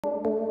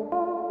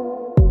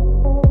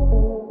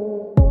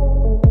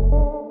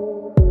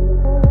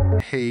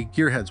Hey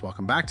Gearheads,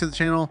 welcome back to the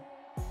channel.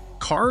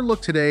 Car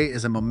Look today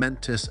is a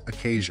momentous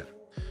occasion.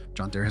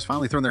 John Deere has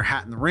finally thrown their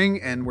hat in the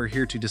ring, and we're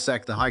here to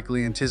dissect the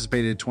highly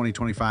anticipated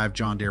 2025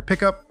 John Deere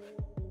pickup.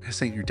 This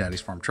ain't your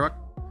daddy's farm truck.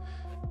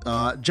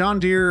 John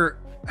Deere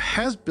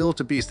has built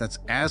a beast that's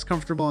as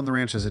comfortable on the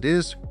ranch as it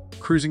is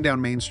cruising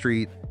down Main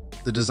Street.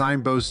 The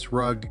design boasts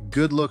rugged,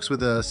 good looks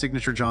with a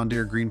signature John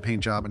Deere green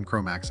paint job and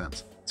chrome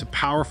accents. It's a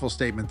powerful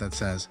statement that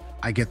says,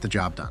 I get the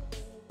job done,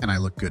 and I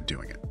look good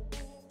doing it.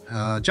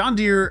 John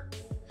Deere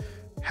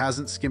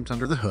hasn't skimped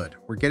under the hood.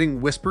 We're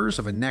getting whispers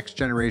of a next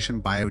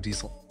generation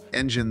biodiesel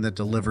engine that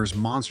delivers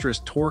monstrous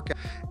torque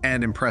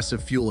and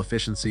impressive fuel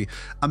efficiency.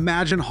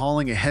 Imagine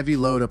hauling a heavy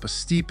load up a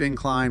steep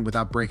incline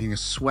without breaking a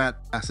sweat.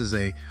 This is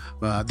a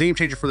game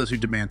changer for those who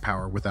demand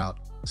power without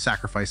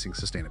sacrificing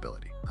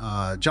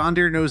sustainability. John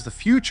Deere knows the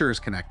future is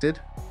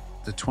connected.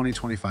 The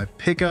 2025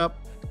 pickup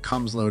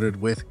comes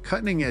loaded with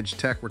cutting-edge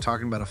tech. We're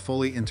talking about a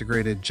fully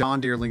integrated John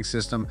Deere Link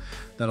system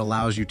that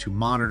allows you to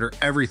monitor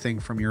everything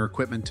from your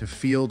equipment to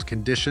field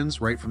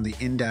conditions right from the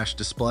in-dash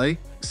display.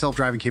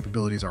 Self-driving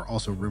capabilities are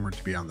also rumored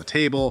to be on the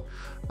table,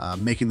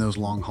 making those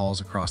long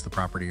hauls across the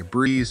property a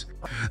breeze.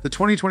 The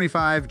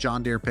 2025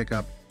 John Deere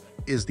pickup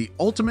is the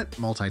ultimate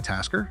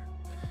multitasker.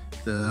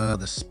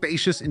 The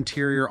spacious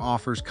interior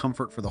offers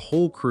comfort for the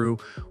whole crew,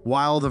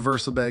 while the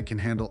Versabed can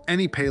handle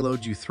any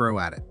payload you throw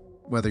at it.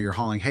 Whether you're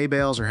hauling hay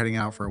bales or heading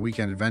out for a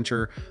weekend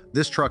adventure,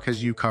 this truck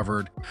has you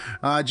covered.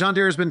 John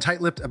Deere has been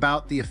tight-lipped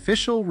about the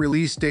official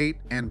release date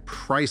and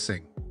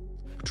pricing.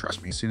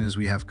 Trust me, as soon as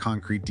we have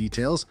concrete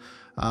details,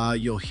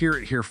 you'll hear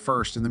it here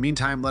first. In the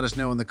meantime, let us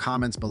know in the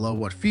comments below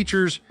what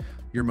features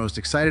you're most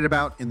excited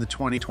about in the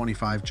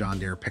 2025 John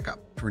Deere pickup.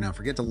 For now,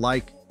 forget to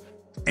like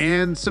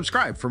and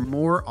subscribe for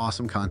more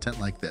awesome content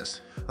like this.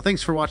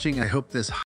 Thanks for watching. I hope this